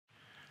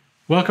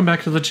Welcome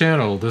back to the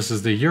channel. This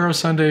is the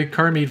EuroSunday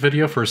car meet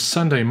video for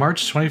Sunday,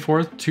 March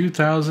 24th,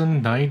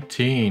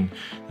 2019.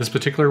 This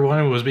particular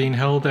one was being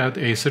held at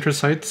a Citrus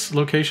Heights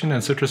location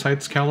in Citrus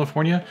Heights,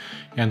 California,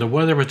 and the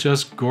weather was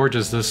just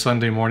gorgeous this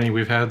Sunday morning.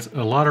 We've had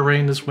a lot of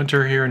rain this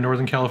winter here in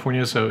Northern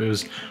California, so it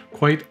was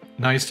quite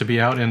nice to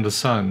be out in the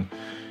sun.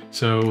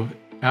 So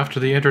after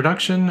the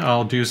introduction,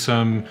 I'll do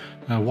some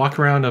walk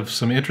around of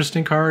some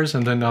interesting cars,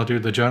 and then I'll do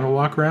the general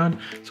walk around.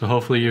 So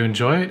hopefully you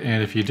enjoy it,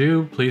 and if you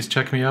do, please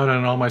check me out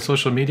on all my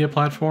social media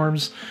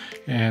platforms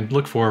and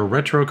look for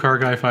Retro Car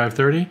Guy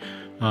 530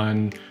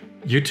 on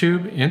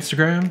YouTube,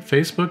 Instagram,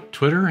 Facebook,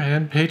 Twitter,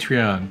 and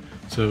Patreon.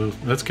 So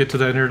let's get to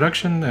that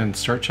introduction and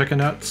start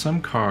checking out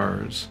some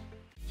cars.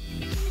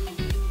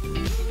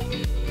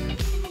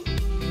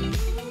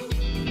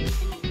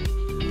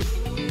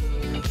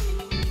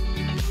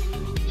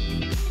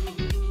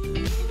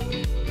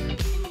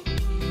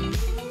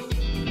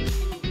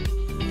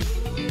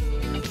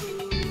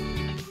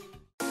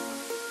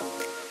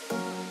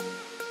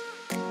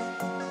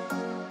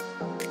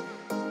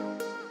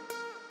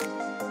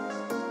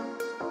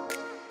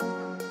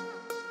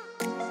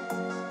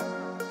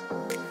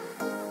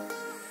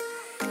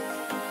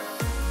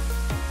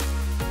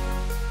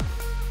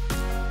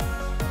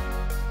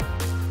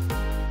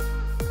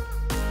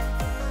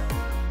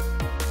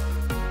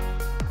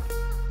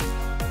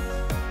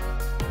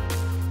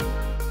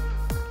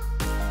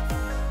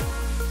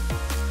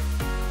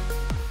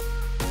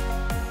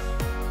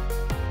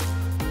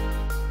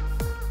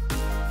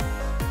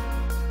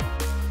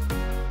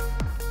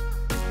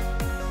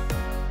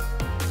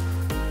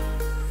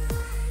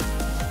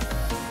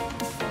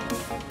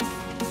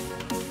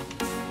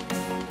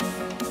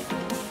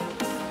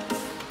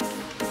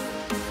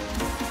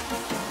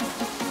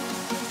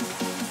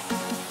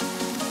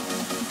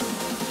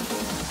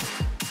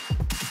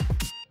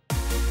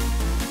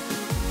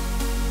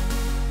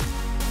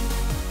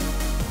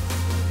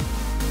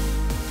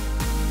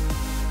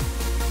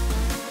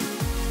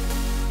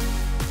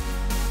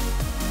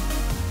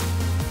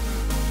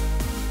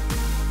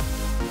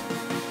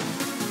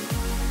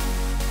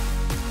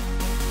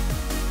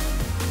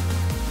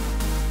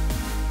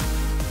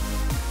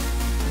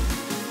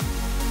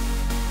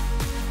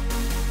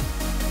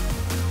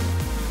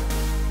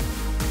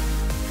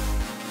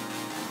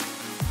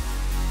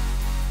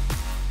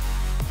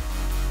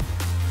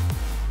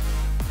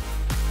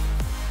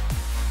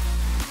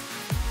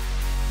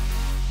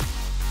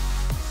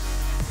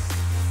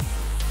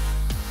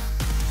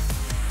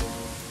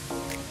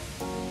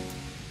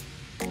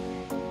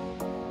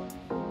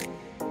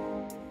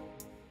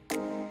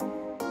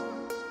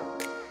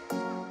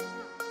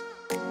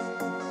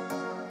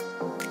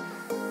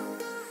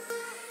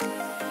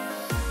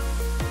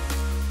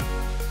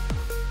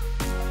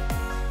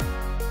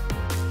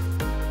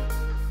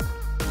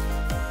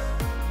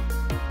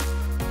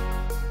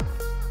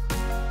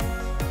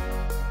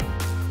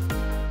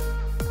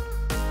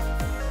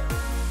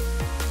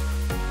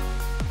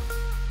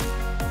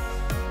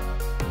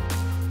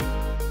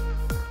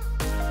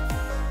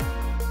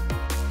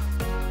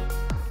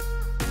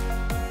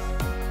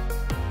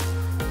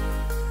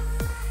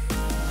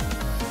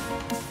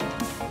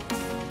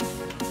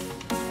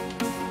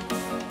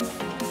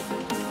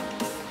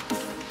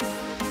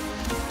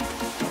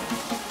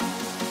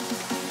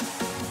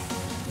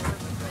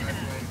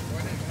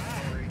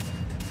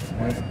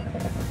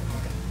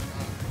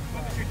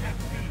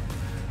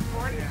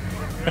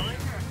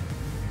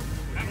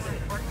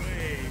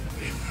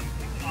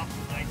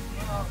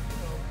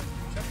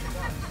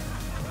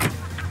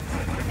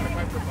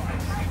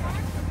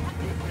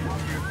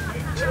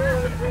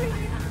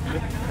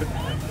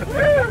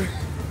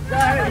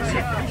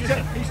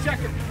 He's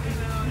checking.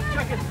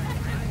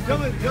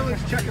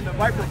 Dylan's checking the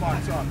wiper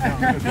box off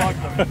now. Did you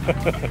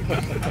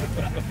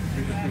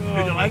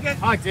like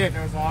it? I did.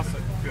 It was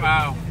awesome. Good.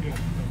 Wow. Good.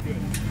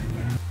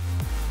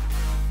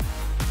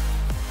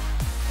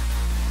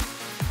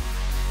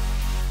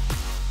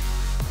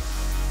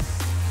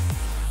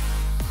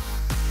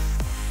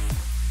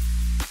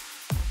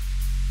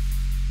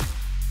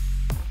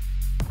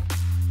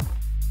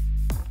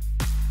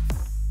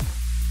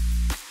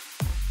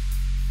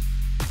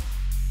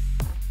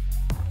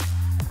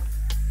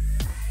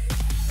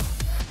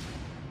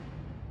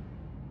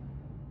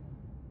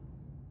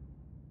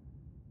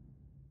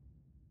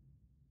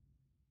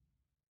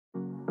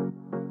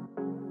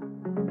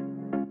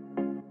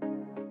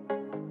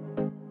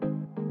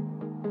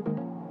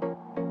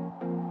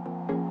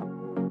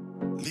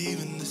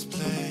 Leaving this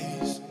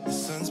place, the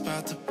sun's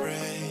about to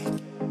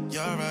break.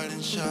 You're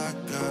riding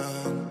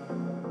shotgun.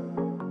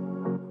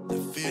 The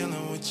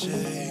feeling we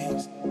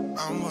chase,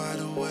 I'm wide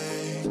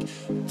awake.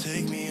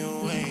 Take me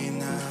away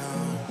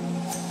now.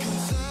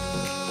 'Cause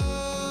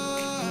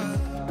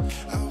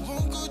I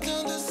won't go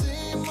down the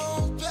same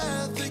old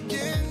path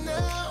again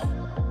now.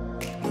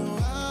 No,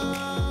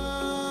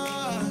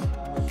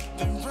 I've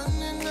been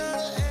running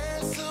out of air,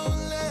 so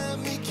let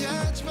me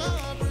catch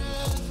my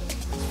breath.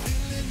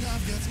 Feeling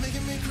I've got's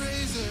making me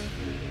crazy.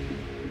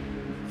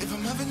 If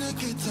I'm having a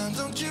good time,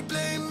 don't you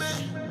blame me.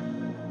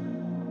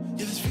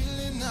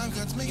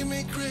 God's making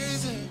me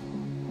crazy,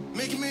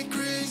 making me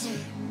crazy.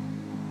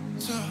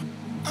 So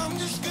I'm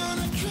just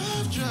gonna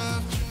drive,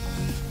 drive,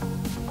 drive.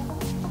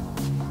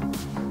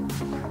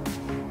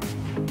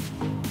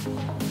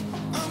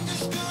 I'm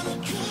just gonna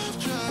drive,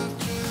 drive,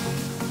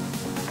 drive.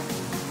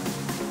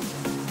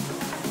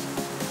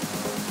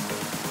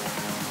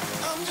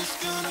 I'm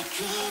just gonna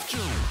drive,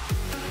 drive.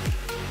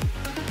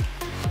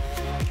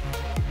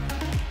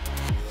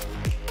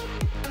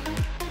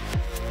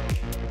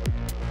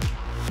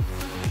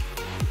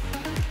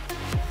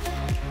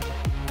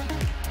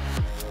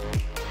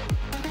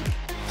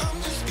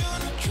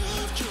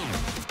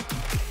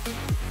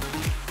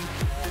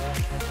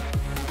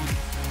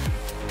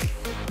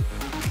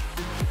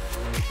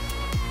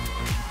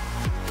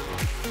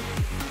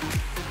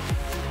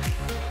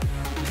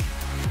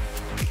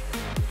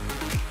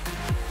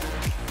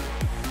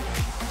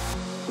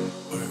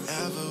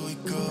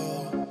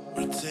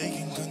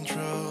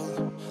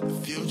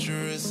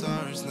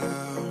 Ours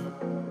now.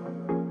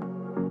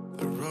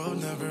 The road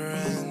never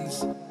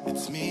ends.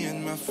 It's me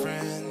and my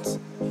friends.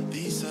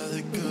 These are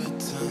the good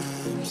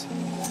times.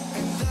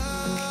 And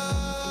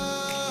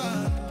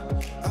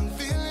I'm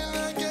feeling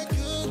like I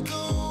could go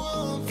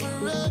on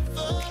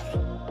forever.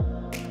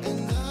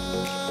 And I've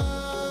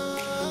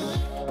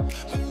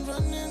been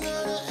running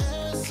out of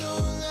air, so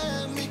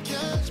let me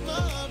catch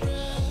my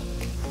breath.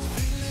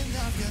 Feeling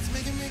I've got's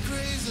making me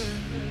crazy.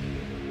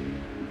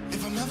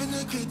 If I'm having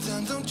a good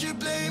time, don't you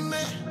blame me.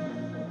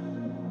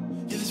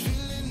 Yeah, this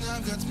feeling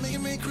I've got's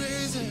making me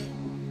crazy,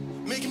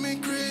 making me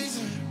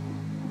crazy.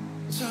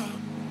 So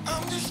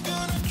I'm just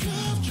gonna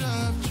drive,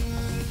 drive,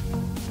 drive.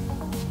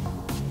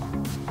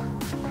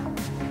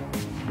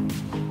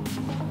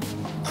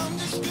 I'm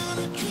just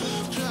gonna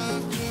drive,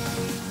 drive, drive.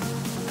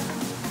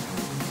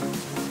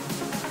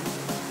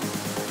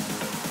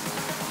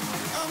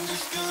 I'm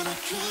just gonna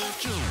drive,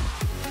 drive.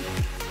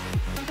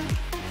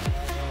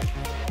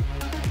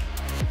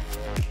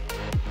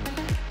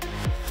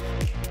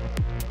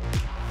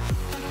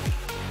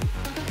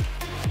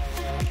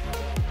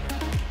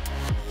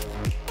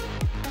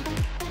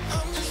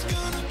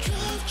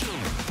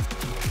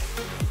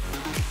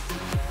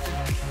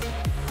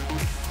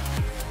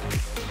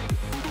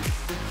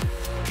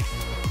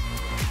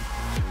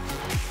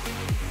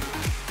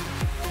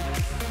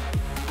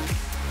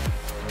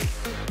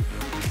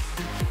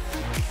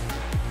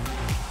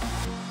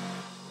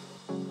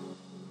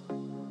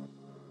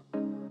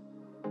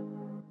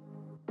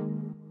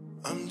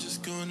 I'm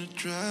just gonna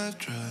drive,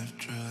 drive,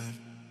 drive.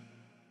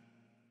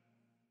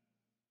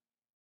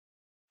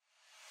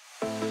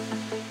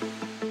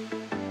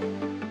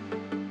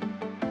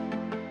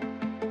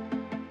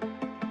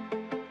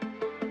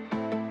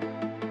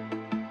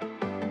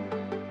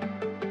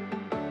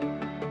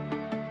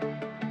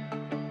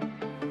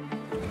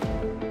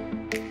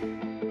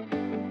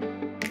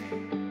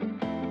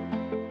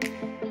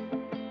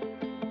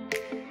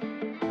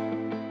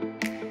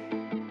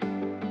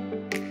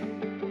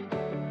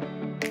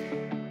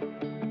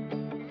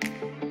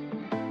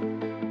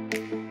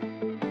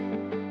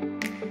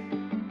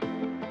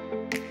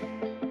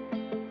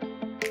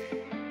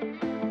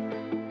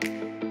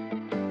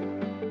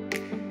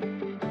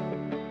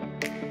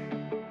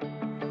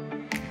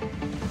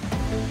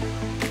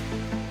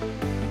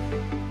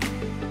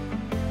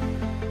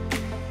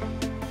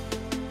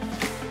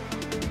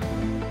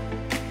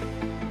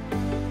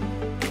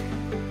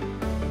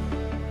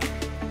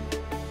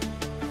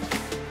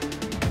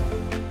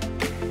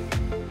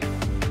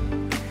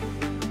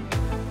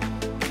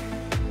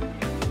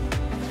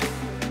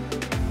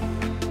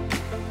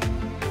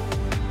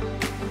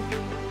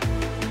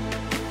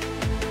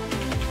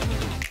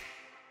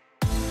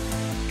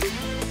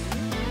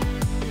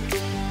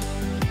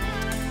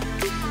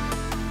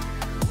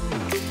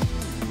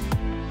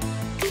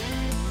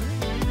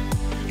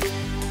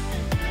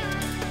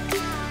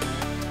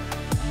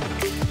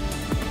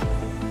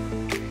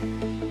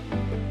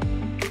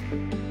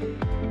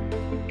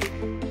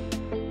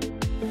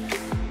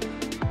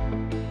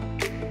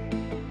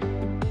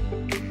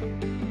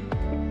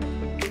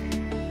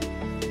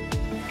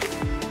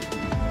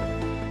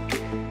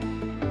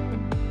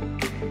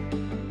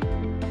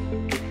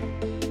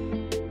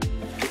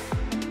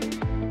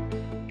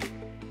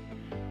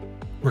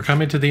 We're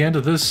coming to the end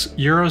of this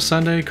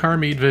EuroSunday car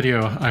meet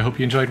video. I hope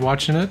you enjoyed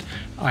watching it.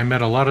 I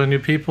met a lot of new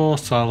people,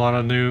 saw a lot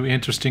of new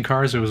interesting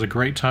cars. It was a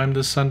great time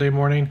this Sunday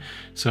morning.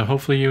 So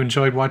hopefully you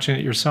enjoyed watching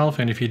it yourself.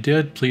 And if you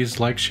did, please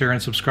like, share,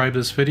 and subscribe to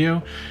this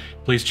video.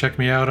 Please check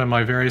me out on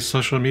my various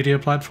social media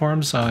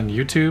platforms on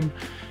YouTube,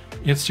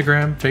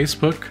 Instagram,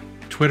 Facebook,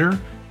 Twitter,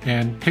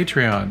 and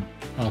Patreon.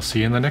 I'll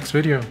see you in the next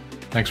video.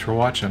 Thanks for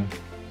watching.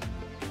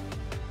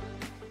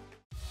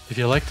 If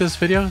you like this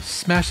video,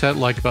 smash that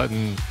like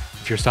button.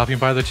 If you're stopping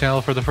by the channel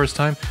for the first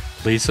time,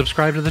 please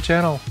subscribe to the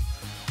channel.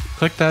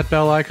 Click that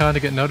bell icon to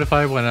get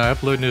notified when I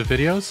upload new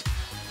videos.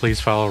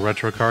 Please follow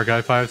Retro Car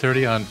Guy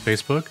 530 on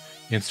Facebook,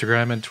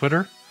 Instagram, and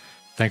Twitter.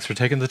 Thanks for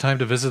taking the time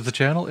to visit the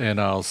channel, and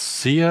I'll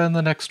see you in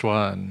the next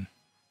one.